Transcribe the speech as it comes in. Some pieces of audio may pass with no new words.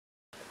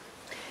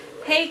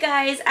Hey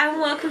guys, and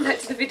welcome back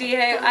to the video.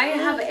 I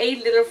have a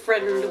little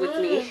friend with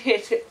me,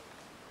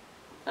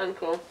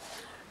 Uncle,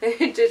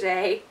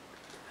 today,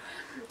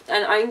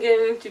 and I'm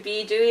going to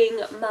be doing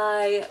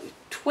my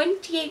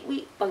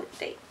 28-week bunk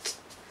date.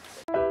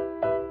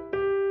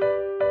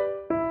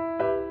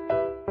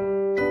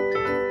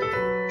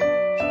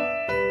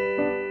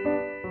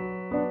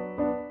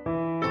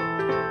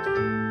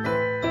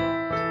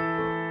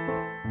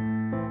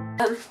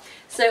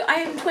 So I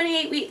am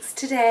 28 weeks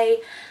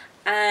today,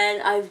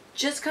 and I've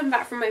just come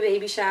back from my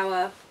baby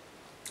shower.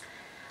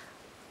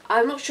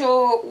 I'm not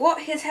sure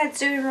what his head's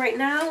doing right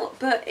now,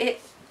 but it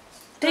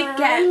did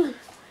get,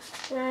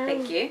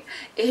 thank you,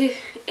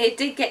 it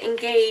did get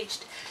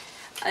engaged.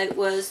 It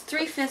was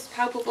 3/5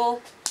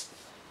 palpable,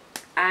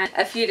 and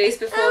a few days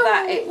before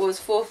that it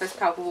was 4/5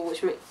 palpable,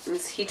 which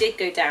means he did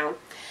go down.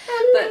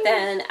 But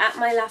then at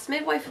my last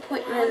midwife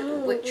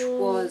appointment, which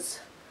was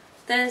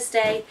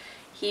Thursday,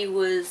 he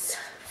was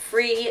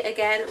free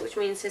again, which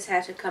means his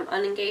head had come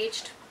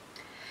unengaged.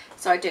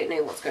 So I don't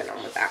know what's going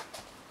on with that.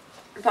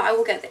 But I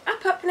will get the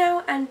app up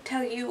now and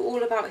tell you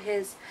all about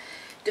his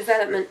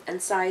development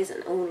and size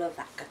and all of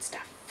that good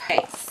stuff.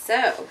 Okay,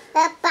 so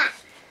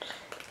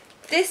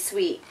this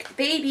week,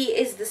 baby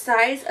is the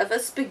size of a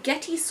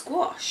spaghetti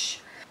squash.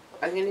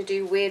 I'm going to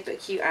do weird but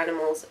cute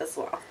animals as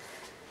well.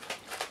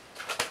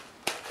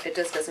 It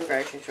does get some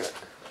variation to it.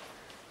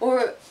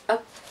 Or a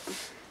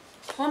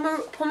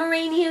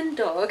Pomeranian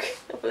dog.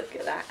 Look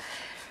at that.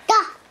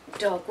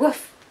 Dog,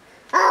 woof.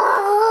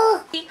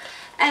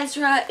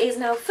 Ezra is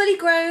now fully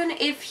grown.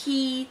 If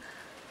he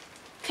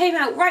came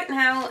out right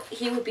now,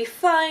 he would be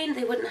fine.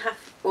 They wouldn't have,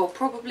 or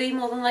probably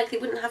more than likely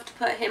wouldn't have to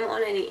put him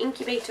on any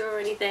incubator or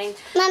anything.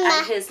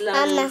 And his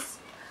lungs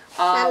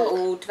are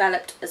all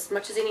developed as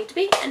much as they need to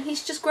be, and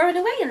he's just growing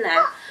away in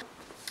there.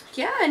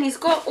 Yeah, and he's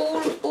got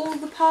all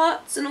the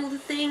parts and all the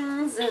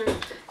things,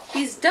 and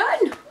he's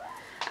done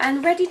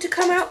and ready to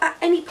come out at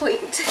any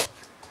point.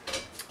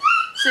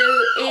 So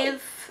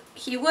if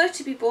he were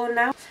to be born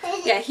now,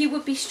 yeah, he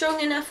would be strong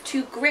enough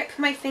to grip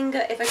my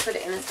finger if I put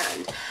it in his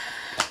hand.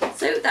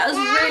 So that was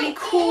really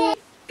cool.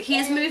 He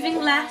is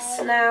moving less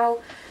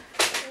now,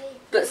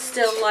 but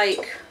still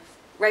like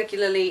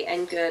regularly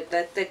and good.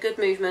 They're good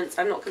movements.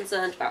 I'm not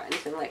concerned about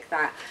anything like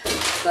that,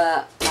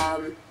 but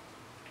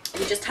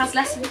he just has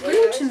less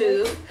room to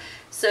move,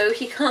 so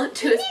he can't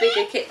do as big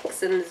a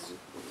kicks and,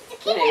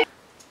 you know.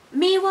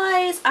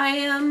 Me-wise, I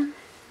am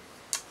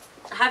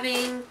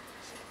having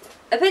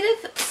a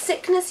bit of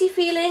sicknessy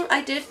feeling. I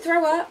did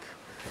throw up,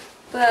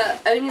 but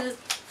only,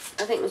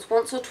 I think it was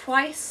once or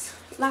twice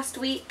last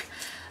week.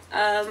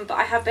 But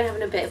I have been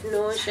having a bit of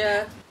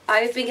nausea.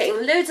 I've been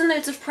getting loads and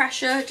loads of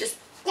pressure just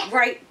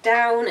right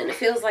down, and it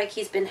feels like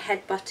he's been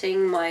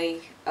headbutting my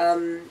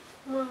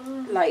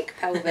like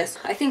pelvis.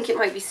 I think it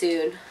might be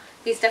soon.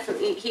 He's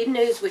definitely, he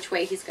knows which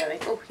way he's going.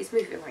 Oh, he's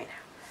moving right now.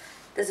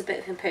 There's a bit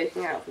of him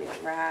poking out of me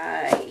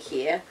right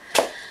here.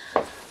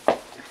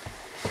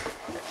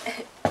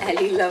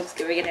 Ellie loves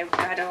going in every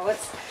adult.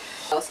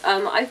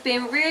 I've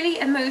been really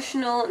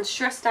emotional and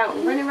stressed out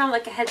and running around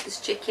like a headless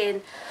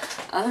chicken,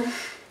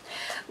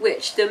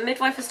 which the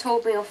midwife has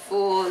told me off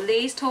for,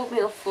 Lee's told me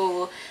off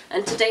for,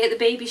 and today at the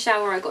baby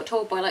shower I got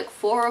told by like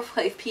 4 or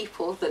 5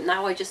 people that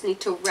now I just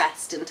need to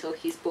rest until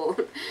he's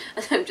born.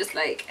 And I'm just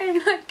like, I'm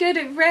not good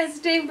at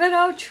resting, but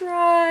I'll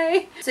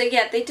try. So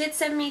yeah, they did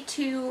send me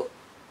to,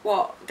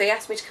 they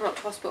asked me to come up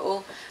to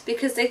hospital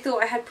because they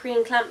thought I had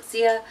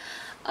preeclampsia.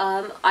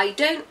 I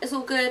don't, it's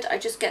all good, I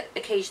just get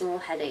occasional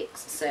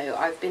headaches. So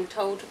I've been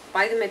told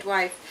by the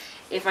midwife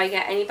if I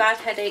get any bad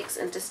headaches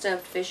and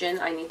disturbed vision,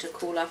 I need to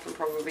call up and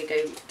probably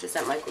go to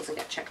St. Michael's and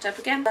get checked up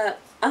again. But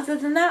other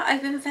than that,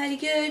 I've been fairly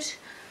good,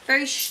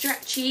 very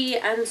stretchy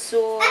and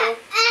sore,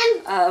 you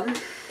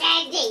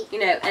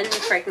know, end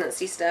of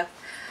pregnancy stuff.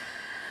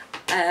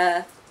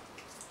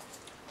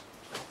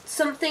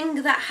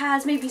 Something that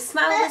has made me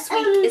smile this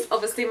week is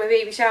obviously my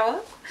baby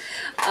shower,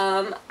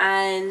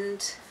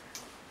 and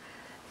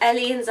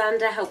Ellie and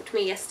Xander helped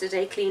me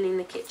yesterday cleaning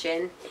the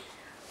kitchen,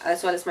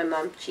 as well as my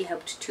mum. She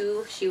helped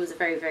too. She was a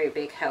very, very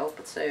big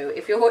help. So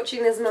if you're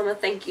watching this, Mama,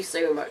 thank you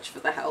so much for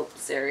the help,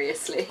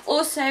 seriously.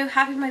 Also,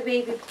 having my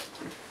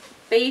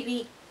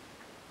baby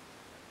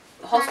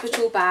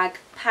hospital bag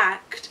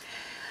packed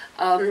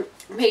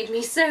made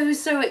me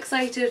so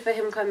excited for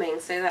him coming.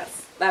 So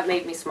that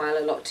made me smile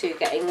a lot too,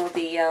 getting all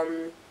the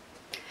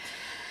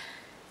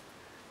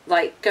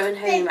like going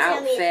home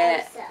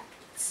outfit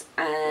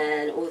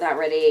and all that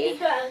ready.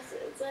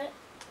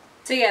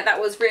 So yeah, that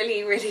was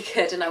really, really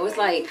good, and I was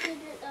like,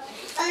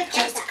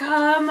 just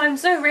come, I'm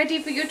so ready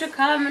for you to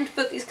come and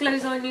put these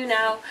clothes on you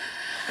now.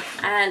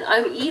 And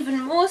I'm even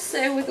more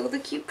so with all the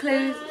cute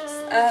clothes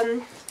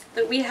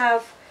that we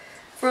have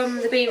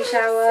from the baby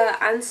shower,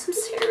 and some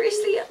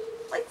seriously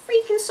like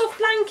freaking soft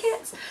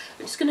blankets.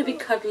 I'm just going to be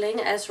cuddling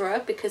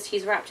Ezra because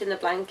he's wrapped in the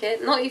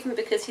blanket, not even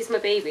because he's my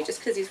baby, just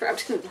because he's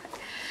wrapped in the blanket.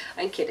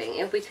 I'm kidding,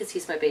 it'll be because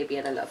he's my baby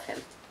and I love him,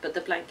 but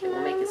the blanket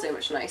will make it so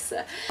much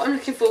nicer. What I'm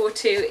looking forward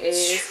to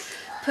is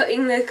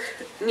putting the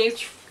new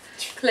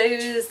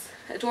clothes,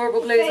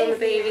 adorable clothes on the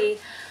baby,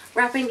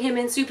 wrapping him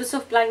in super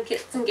soft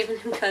blankets and giving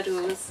him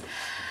cuddles.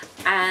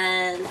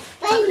 And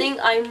something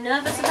I'm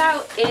nervous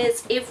about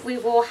is if we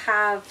will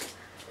have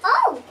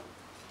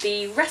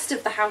the rest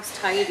of the house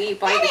tidy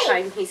by the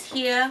time he's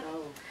here.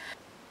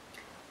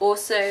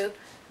 Also,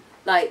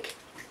 like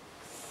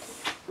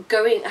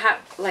going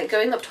up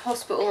to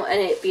hospital and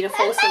it being a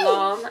false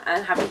alarm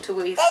and having to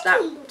waste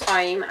that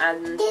time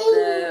and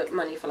the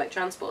money for like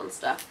transport and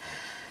stuff.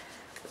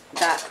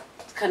 That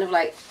kind of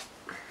like,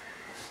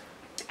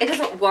 it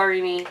doesn't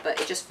worry me, but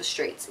it just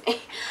frustrates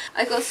me.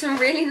 I got some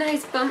really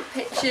nice bump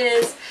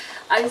pictures.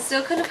 I'm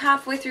still kind of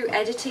halfway through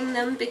editing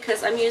them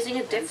because I'm using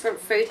a different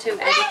photo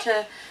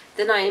editor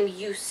than I am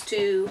used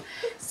to.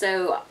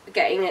 So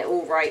getting it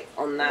all right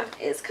on that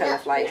is kind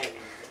of like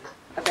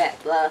a bit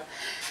blur.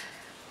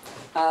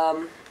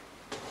 So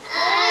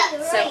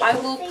I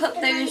will put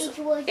those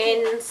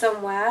in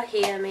somewhere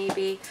here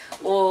maybe,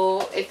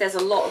 or if there's a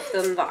lot of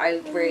them that I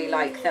really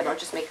like, then I'll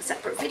just make a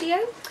separate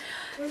video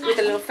with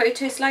a little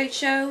photo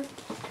slideshow.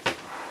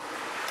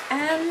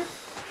 And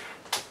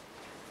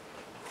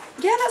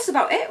yeah, that's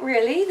about it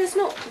really. There's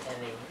not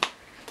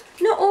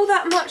all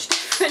that much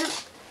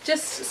different,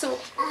 just sort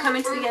of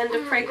coming to the end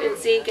of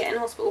pregnancy, getting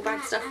hospital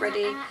bag stuff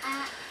ready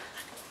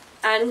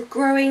and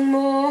growing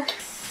more.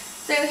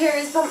 So here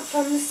is Bump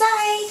from the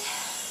side,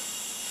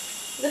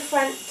 the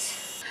front.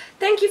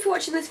 Thank you for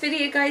watching this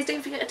video, guys.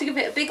 Don't forget to give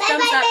it a big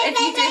thumbs up if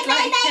you did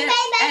like it.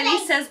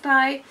 Ellie says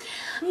bye.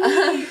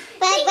 Sam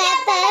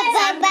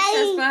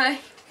says bye.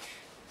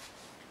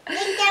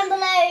 Link down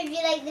below if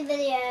you like the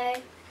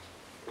video.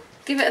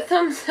 Give it a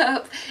thumbs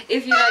up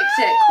if you liked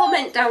it.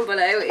 Comment down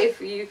below if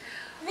you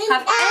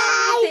have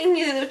anything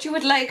that you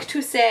would like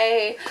to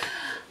say.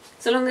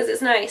 So long as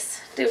it's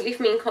nice. Don't leave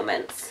me in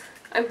comments.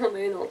 I'm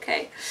hormonal,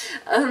 okay?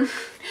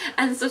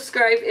 And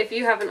subscribe if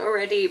you haven't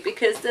already,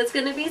 because there's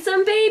going to be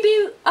some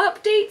baby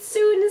updates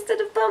soon instead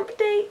of bump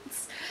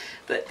dates.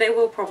 But there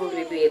will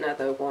probably be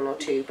another 1 or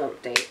 2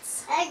 bump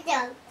dates.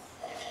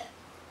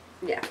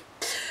 Yeah.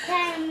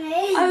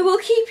 I will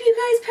keep you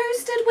guys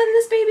posted when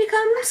this baby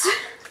comes.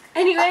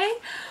 Anyway,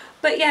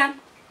 but yeah,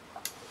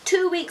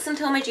 2 weeks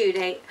until my due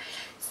date.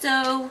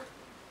 So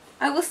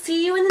I will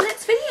see you in the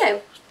next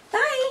video.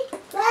 Bye.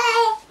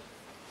 Bye.